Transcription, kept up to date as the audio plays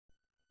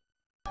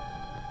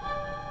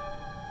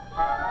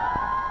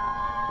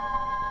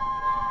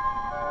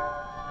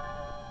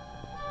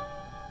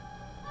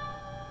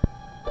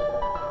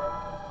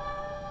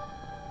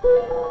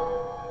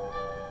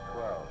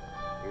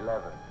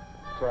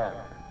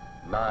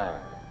9,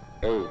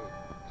 8,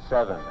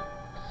 7,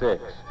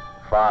 6,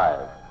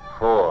 5,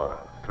 4,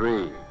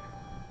 3.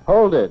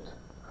 Hold it!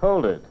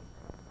 Hold it!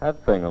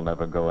 That thing will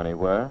never go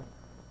anywhere.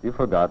 You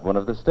forgot one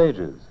of the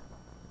stages.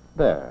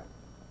 There.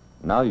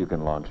 Now you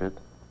can launch it.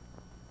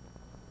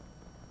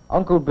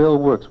 Uncle Bill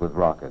works with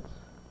rockets.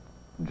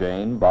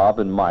 Jane, Bob,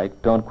 and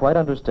Mike don't quite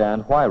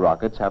understand why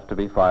rockets have to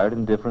be fired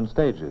in different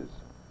stages.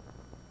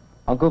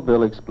 Uncle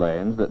Bill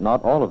explains that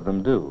not all of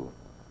them do,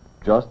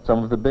 just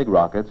some of the big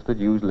rockets that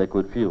use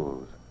liquid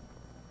fuels.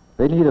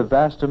 They need a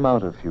vast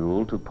amount of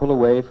fuel to pull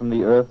away from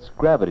the Earth's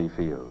gravity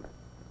field.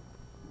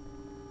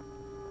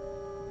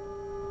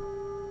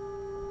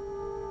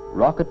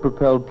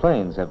 Rocket-propelled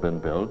planes have been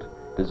built,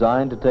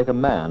 designed to take a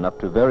man up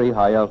to very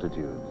high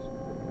altitudes.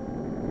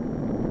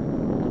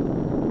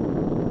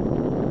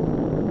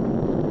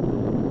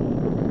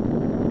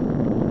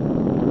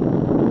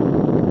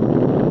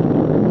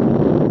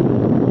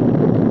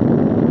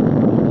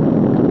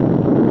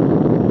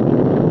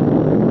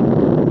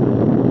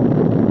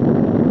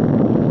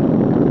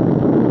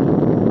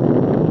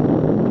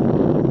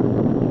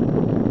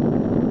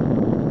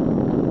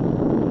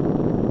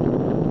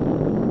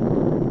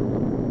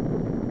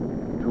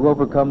 To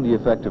overcome the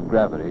effect of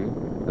gravity,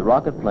 the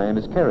rocket plane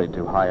is carried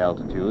to high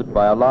altitude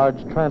by a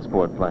large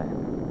transport plane.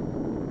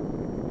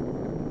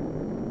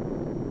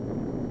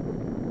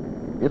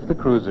 If the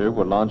cruiser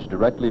were launched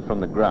directly from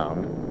the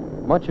ground,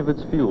 much of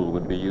its fuel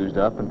would be used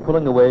up in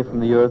pulling away from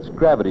the Earth's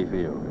gravity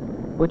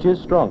field, which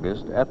is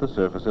strongest at the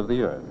surface of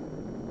the Earth.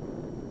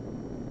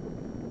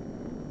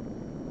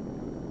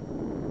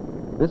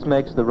 This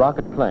makes the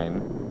rocket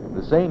plane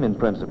the same in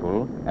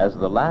principle as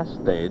the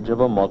last stage of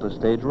a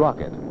multi-stage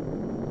rocket.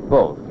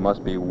 Both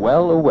must be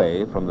well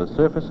away from the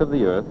surface of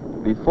the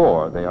Earth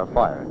before they are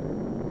fired.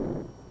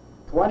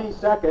 20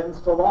 seconds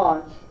to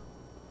launch.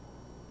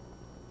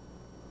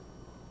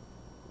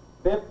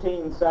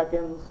 15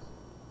 seconds.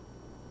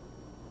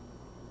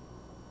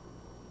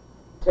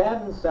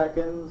 10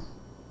 seconds.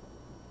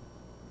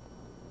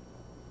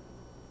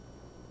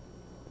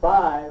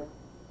 5,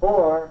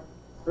 4,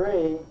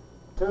 3,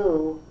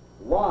 2,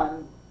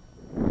 1.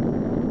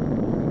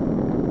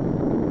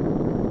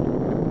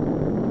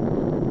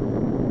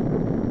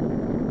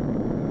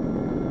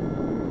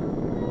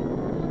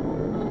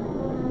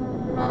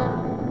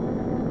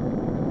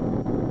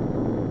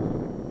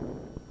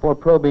 For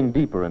probing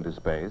deeper into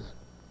space,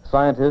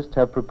 scientists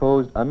have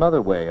proposed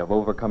another way of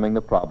overcoming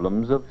the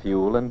problems of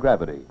fuel and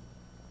gravity.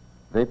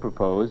 They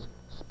propose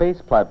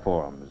space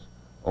platforms,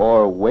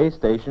 or way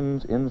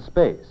stations in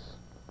space.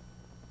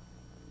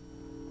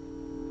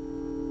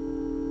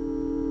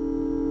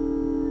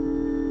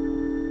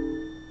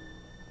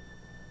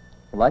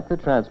 Like the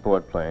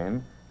transport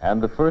plane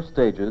and the first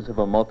stages of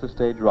a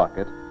multi-stage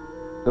rocket,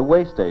 the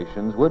way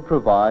stations would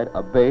provide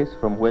a base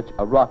from which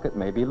a rocket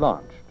may be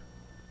launched.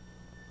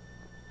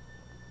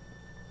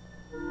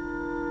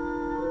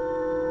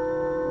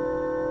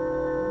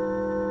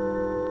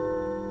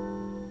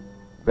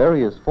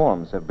 Various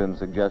forms have been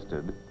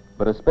suggested,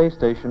 but a space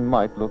station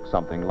might look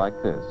something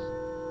like this.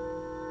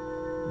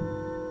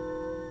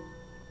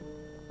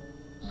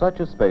 Such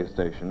a space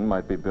station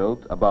might be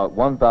built about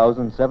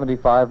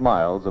 1,075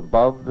 miles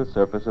above the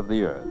surface of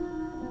the Earth.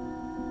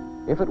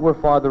 If it were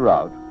farther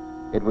out,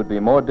 it would be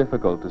more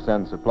difficult to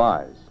send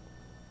supplies.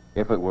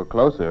 If it were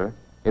closer,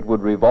 it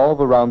would revolve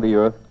around the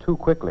Earth too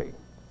quickly.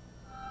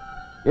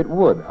 It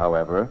would,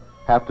 however,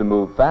 have to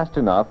move fast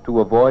enough to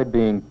avoid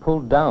being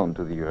pulled down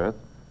to the Earth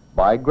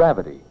by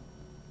gravity.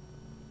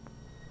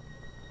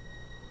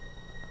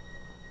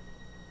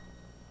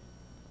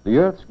 The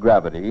Earth's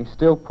gravity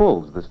still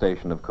pulls the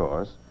station, of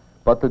course,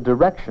 but the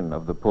direction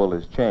of the pull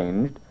is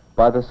changed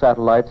by the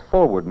satellite's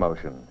forward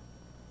motion.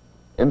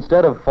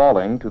 Instead of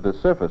falling to the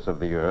surface of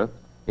the Earth,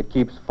 it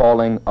keeps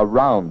falling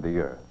around the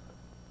Earth.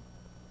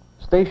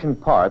 Station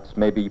parts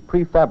may be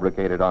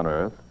prefabricated on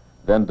Earth,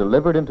 then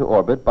delivered into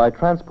orbit by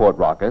transport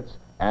rockets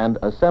and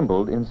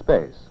assembled in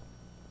space.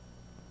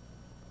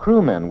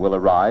 Crewmen will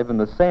arrive in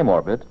the same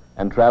orbit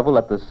and travel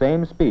at the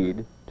same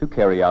speed to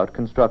carry out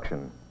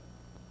construction.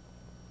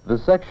 The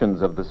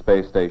sections of the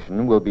space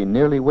station will be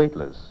nearly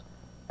weightless,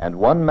 and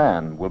one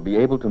man will be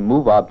able to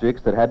move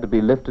objects that had to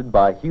be lifted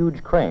by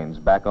huge cranes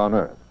back on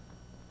Earth.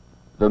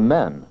 The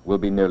men will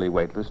be nearly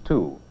weightless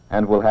too,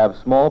 and will have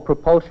small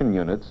propulsion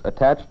units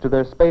attached to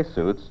their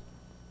spacesuits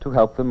to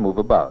help them move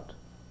about.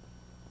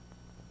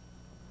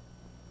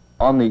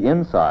 On the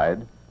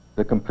inside,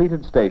 the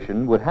completed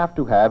station would have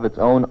to have its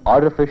own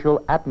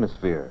artificial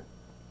atmosphere.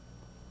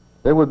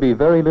 There would be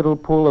very little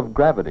pull of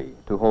gravity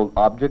to hold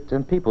objects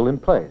and people in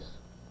place.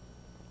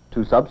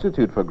 To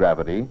substitute for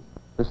gravity,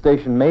 the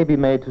station may be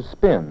made to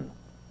spin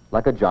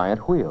like a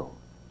giant wheel.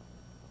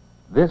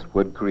 This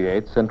would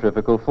create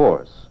centrifugal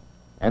force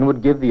and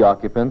would give the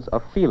occupants a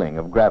feeling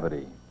of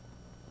gravity.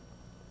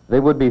 They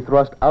would be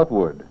thrust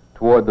outward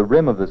toward the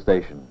rim of the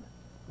station.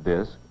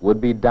 This would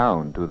be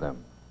down to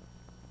them.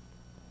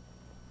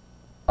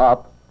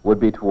 Up would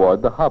be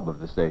toward the hub of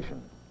the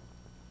station.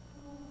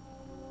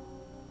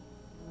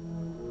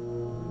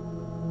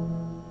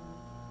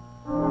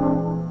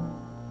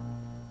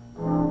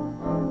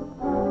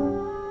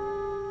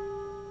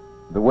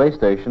 The way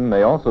station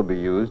may also be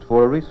used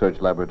for a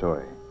research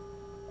laboratory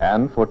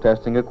and for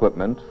testing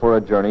equipment for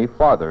a journey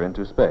farther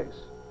into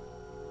space.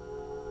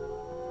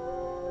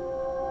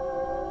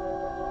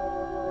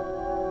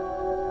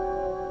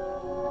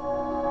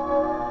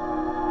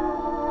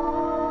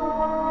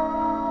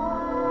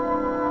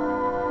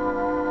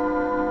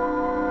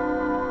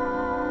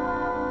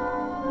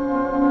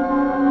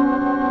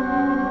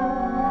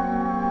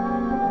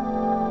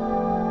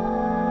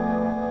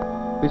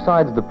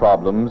 Besides the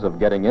problems of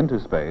getting into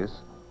space,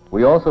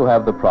 we also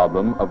have the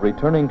problem of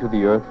returning to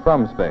the Earth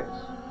from space.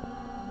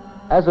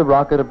 As a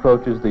rocket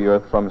approaches the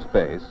Earth from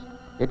space,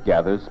 it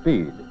gathers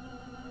speed.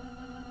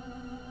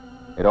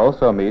 It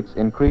also meets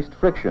increased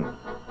friction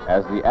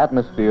as the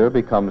atmosphere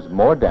becomes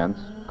more dense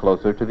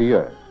closer to the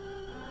Earth.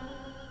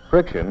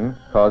 Friction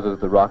causes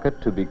the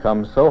rocket to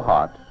become so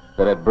hot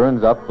that it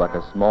burns up like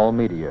a small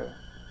meteor.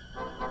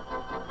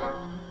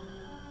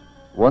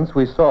 Once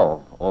we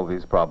solve all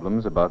these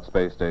problems about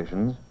space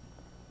stations,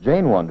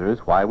 Jane wonders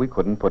why we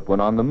couldn't put one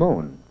on the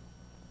moon.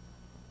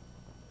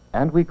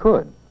 And we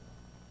could.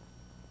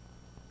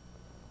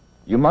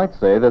 You might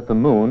say that the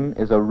moon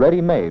is a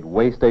ready-made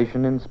way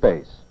station in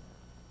space.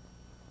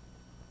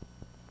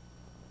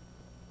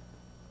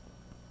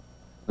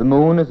 The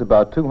moon is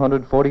about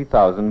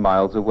 240,000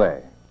 miles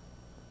away,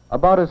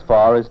 about as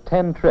far as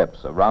 10 trips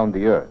around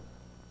the Earth.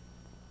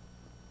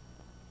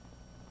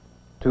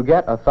 To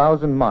get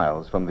 1,000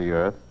 miles from the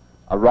Earth,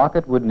 a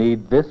rocket would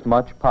need this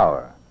much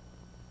power.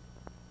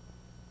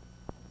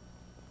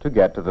 To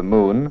get to the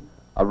moon,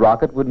 a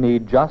rocket would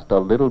need just a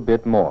little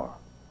bit more.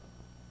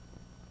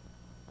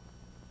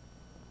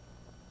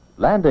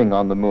 Landing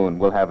on the moon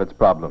will have its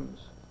problems.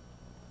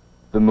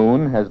 The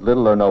moon has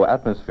little or no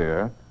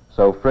atmosphere,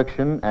 so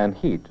friction and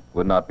heat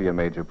would not be a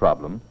major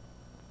problem.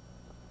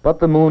 But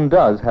the moon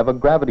does have a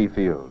gravity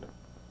field,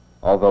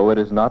 although it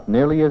is not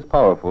nearly as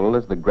powerful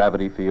as the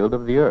gravity field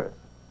of the Earth.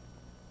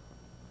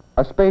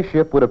 A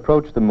spaceship would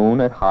approach the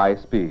moon at high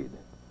speed.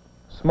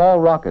 Small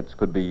rockets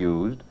could be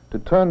used to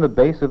turn the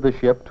base of the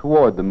ship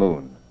toward the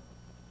moon.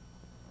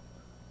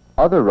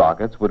 Other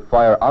rockets would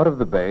fire out of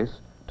the base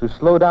to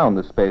slow down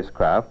the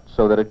spacecraft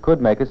so that it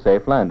could make a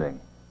safe landing.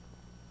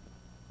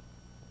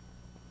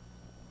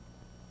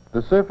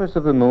 The surface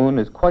of the moon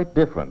is quite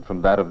different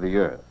from that of the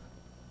Earth.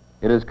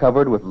 It is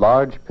covered with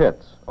large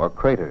pits or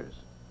craters.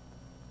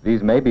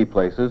 These may be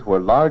places where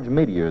large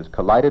meteors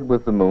collided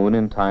with the moon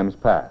in times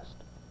past.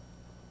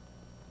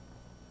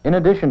 In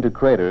addition to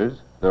craters,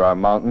 there are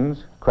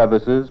mountains,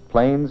 crevices,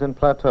 plains, and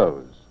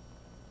plateaus.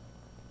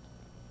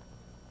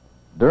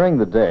 During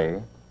the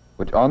day,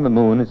 which on the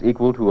moon is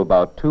equal to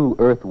about 2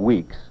 Earth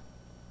weeks,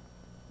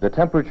 the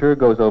temperature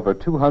goes over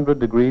 200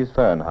 degrees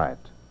Fahrenheit.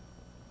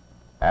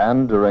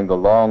 And during the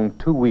long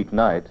 2-week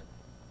night,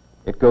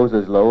 it goes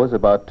as low as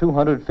about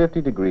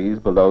 250 degrees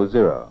below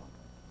zero.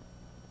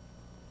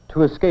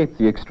 To escape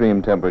the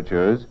extreme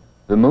temperatures,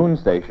 the moon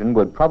station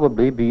would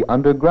probably be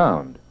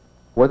underground,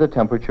 where the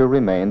temperature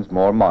remains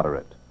more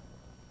moderate.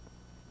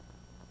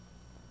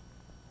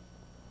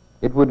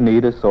 It would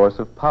need a source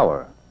of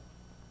power.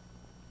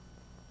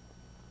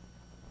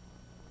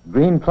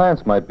 Green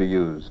plants might be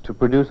used to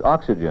produce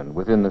oxygen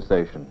within the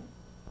station.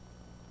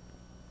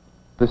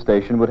 The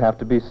station would have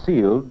to be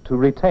sealed to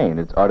retain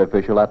its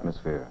artificial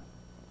atmosphere.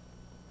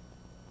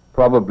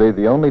 Probably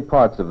the only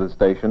parts of the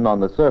station on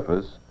the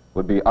surface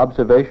would be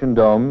observation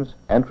domes,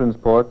 entrance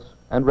ports,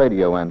 and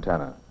radio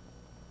antenna.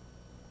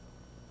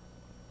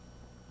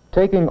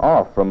 Taking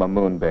off from a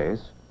moon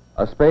base,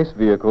 a space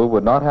vehicle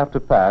would not have to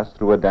pass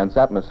through a dense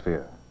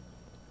atmosphere.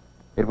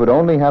 It would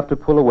only have to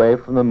pull away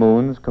from the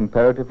moon's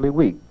comparatively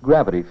weak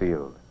gravity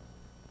field.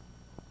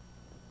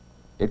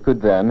 It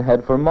could then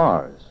head for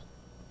Mars.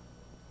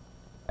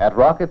 At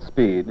rocket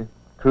speed,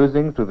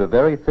 cruising through the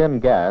very thin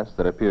gas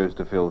that appears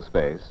to fill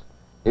space,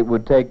 it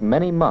would take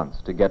many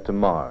months to get to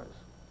Mars.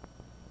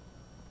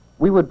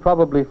 We would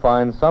probably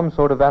find some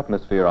sort of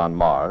atmosphere on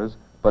Mars,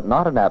 but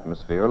not an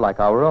atmosphere like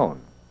our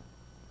own.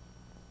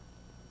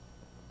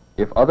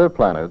 If other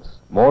planets,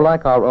 more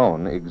like our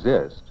own,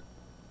 exist,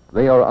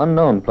 they are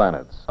unknown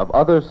planets of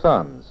other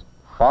suns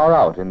far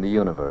out in the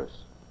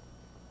universe.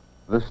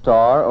 The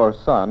star or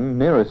sun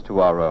nearest to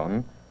our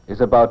own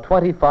is about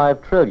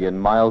 25 trillion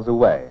miles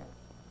away.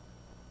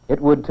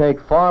 It would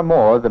take far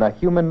more than a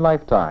human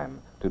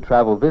lifetime to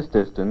travel this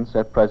distance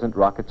at present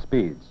rocket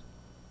speeds.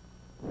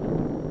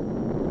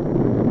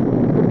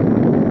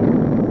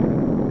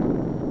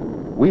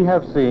 We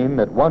have seen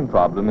that one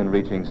problem in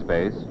reaching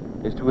space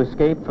is to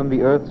escape from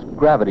the Earth's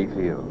gravity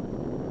field.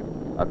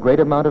 A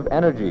great amount of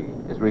energy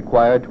is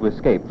required to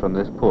escape from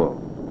this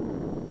pull.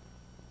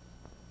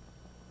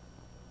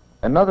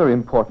 Another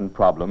important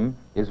problem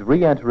is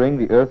re-entering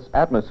the Earth's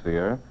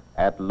atmosphere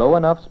at low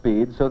enough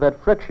speed so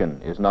that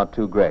friction is not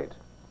too great.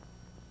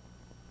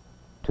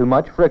 Too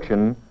much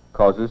friction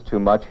causes too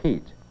much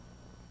heat.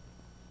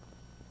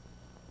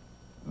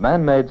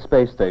 Man-made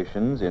space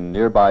stations in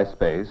nearby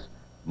space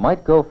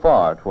might go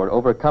far toward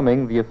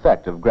overcoming the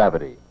effect of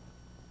gravity.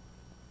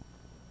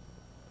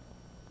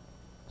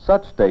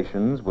 Such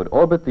stations would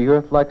orbit the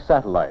Earth like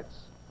satellites.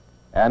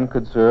 and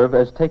could serve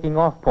as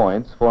taking-off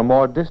points for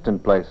more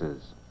distant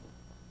places.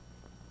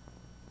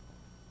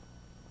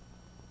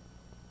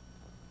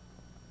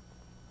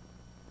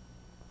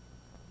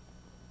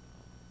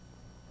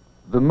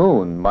 The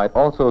moon might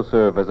also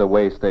serve as a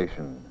way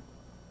station.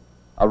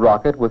 A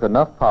rocket with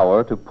enough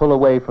power to pull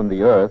away from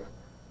the Earth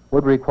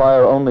would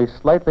require only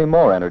slightly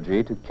more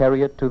energy to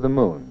carry it to the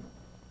moon.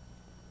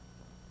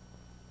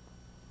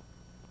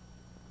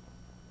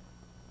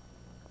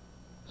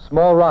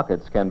 Small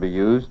rockets can be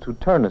used to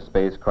turn a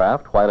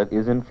spacecraft while it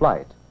is in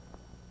flight.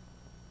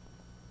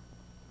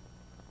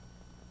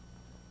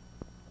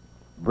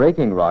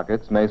 Braking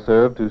rockets may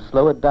serve to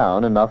slow it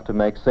down enough to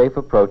make safe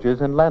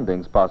approaches and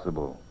landings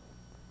possible.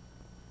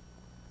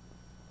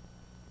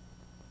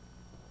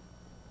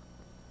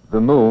 The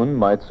moon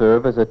might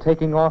serve as a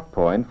taking-off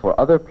point for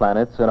other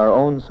planets in our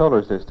own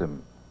solar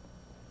system.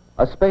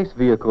 A space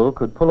vehicle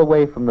could pull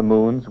away from the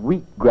moon's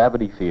weak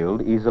gravity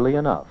field easily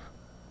enough.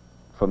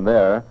 From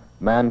there,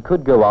 man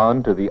could go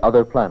on to the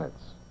other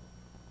planets.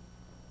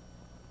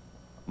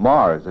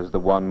 Mars is the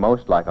one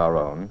most like our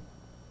own.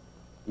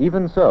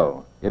 Even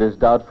so, it is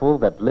doubtful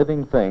that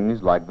living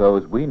things like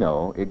those we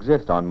know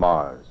exist on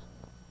Mars.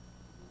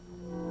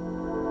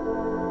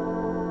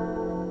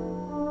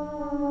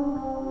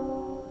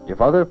 If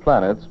other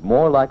planets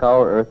more like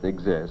our Earth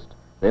exist,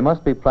 they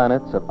must be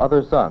planets of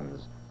other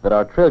suns that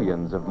are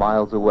trillions of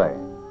miles away.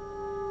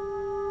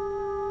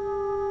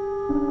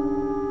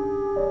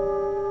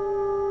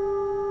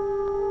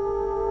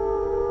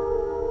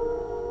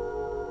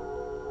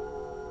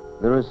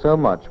 There is so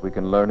much we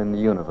can learn in the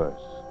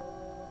universe.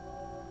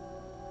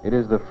 It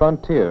is the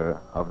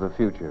frontier of the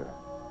future.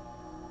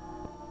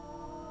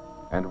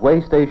 And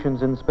way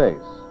stations in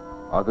space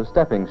are the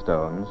stepping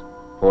stones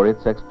for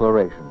its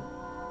exploration.